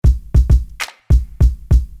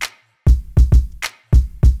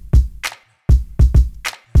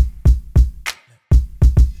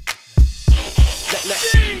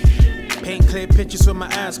Clear pictures with my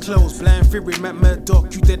eyes closed. Blind theory, M.A.D,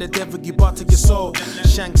 you did the devil, you barter your soul.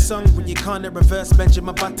 Shank sung when you can't reverse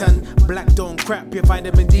Benjamin Button. Black don't crap, your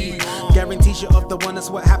vitamin D. Guarantees you of the one, that's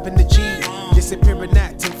what happened to G. Disappearing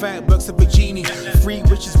act, in fact, works of a genie. Free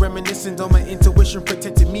wishes reminiscent on my intuition,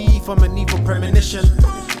 protecting me from an evil premonition.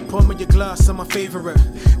 Pour me your glass, I'm my favorite.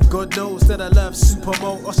 God knows that I love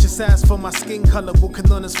Supermo. Ostracized for my skin color,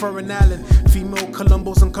 walking on this foreign island. Female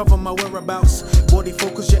Columbos uncover my whereabouts. Body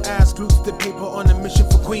focus your eyes, glued to the paper on a mission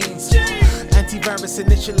for Queens. Antivirus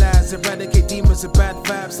initialize, eradicate demons and bad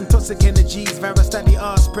vibes, and toxic energies. Virus that the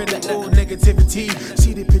R spreading all negativity.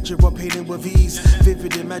 See the picture I'm painting with ease.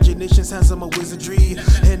 Vivid imagination, sounds of my wizardry.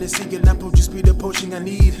 Hennessy and apple juice be the potion I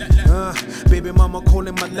need. Baby mama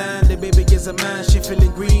calling my line, the baby is a man, she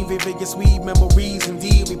feeling green. Vivid sweet memories,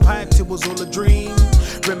 indeed we piped, it was all a dream.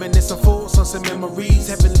 Reminiscing thoughts on some memories,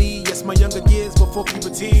 heavenly. Yes, my younger years before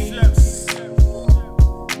puberty.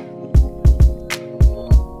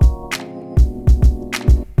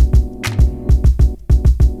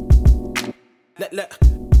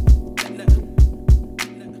 Let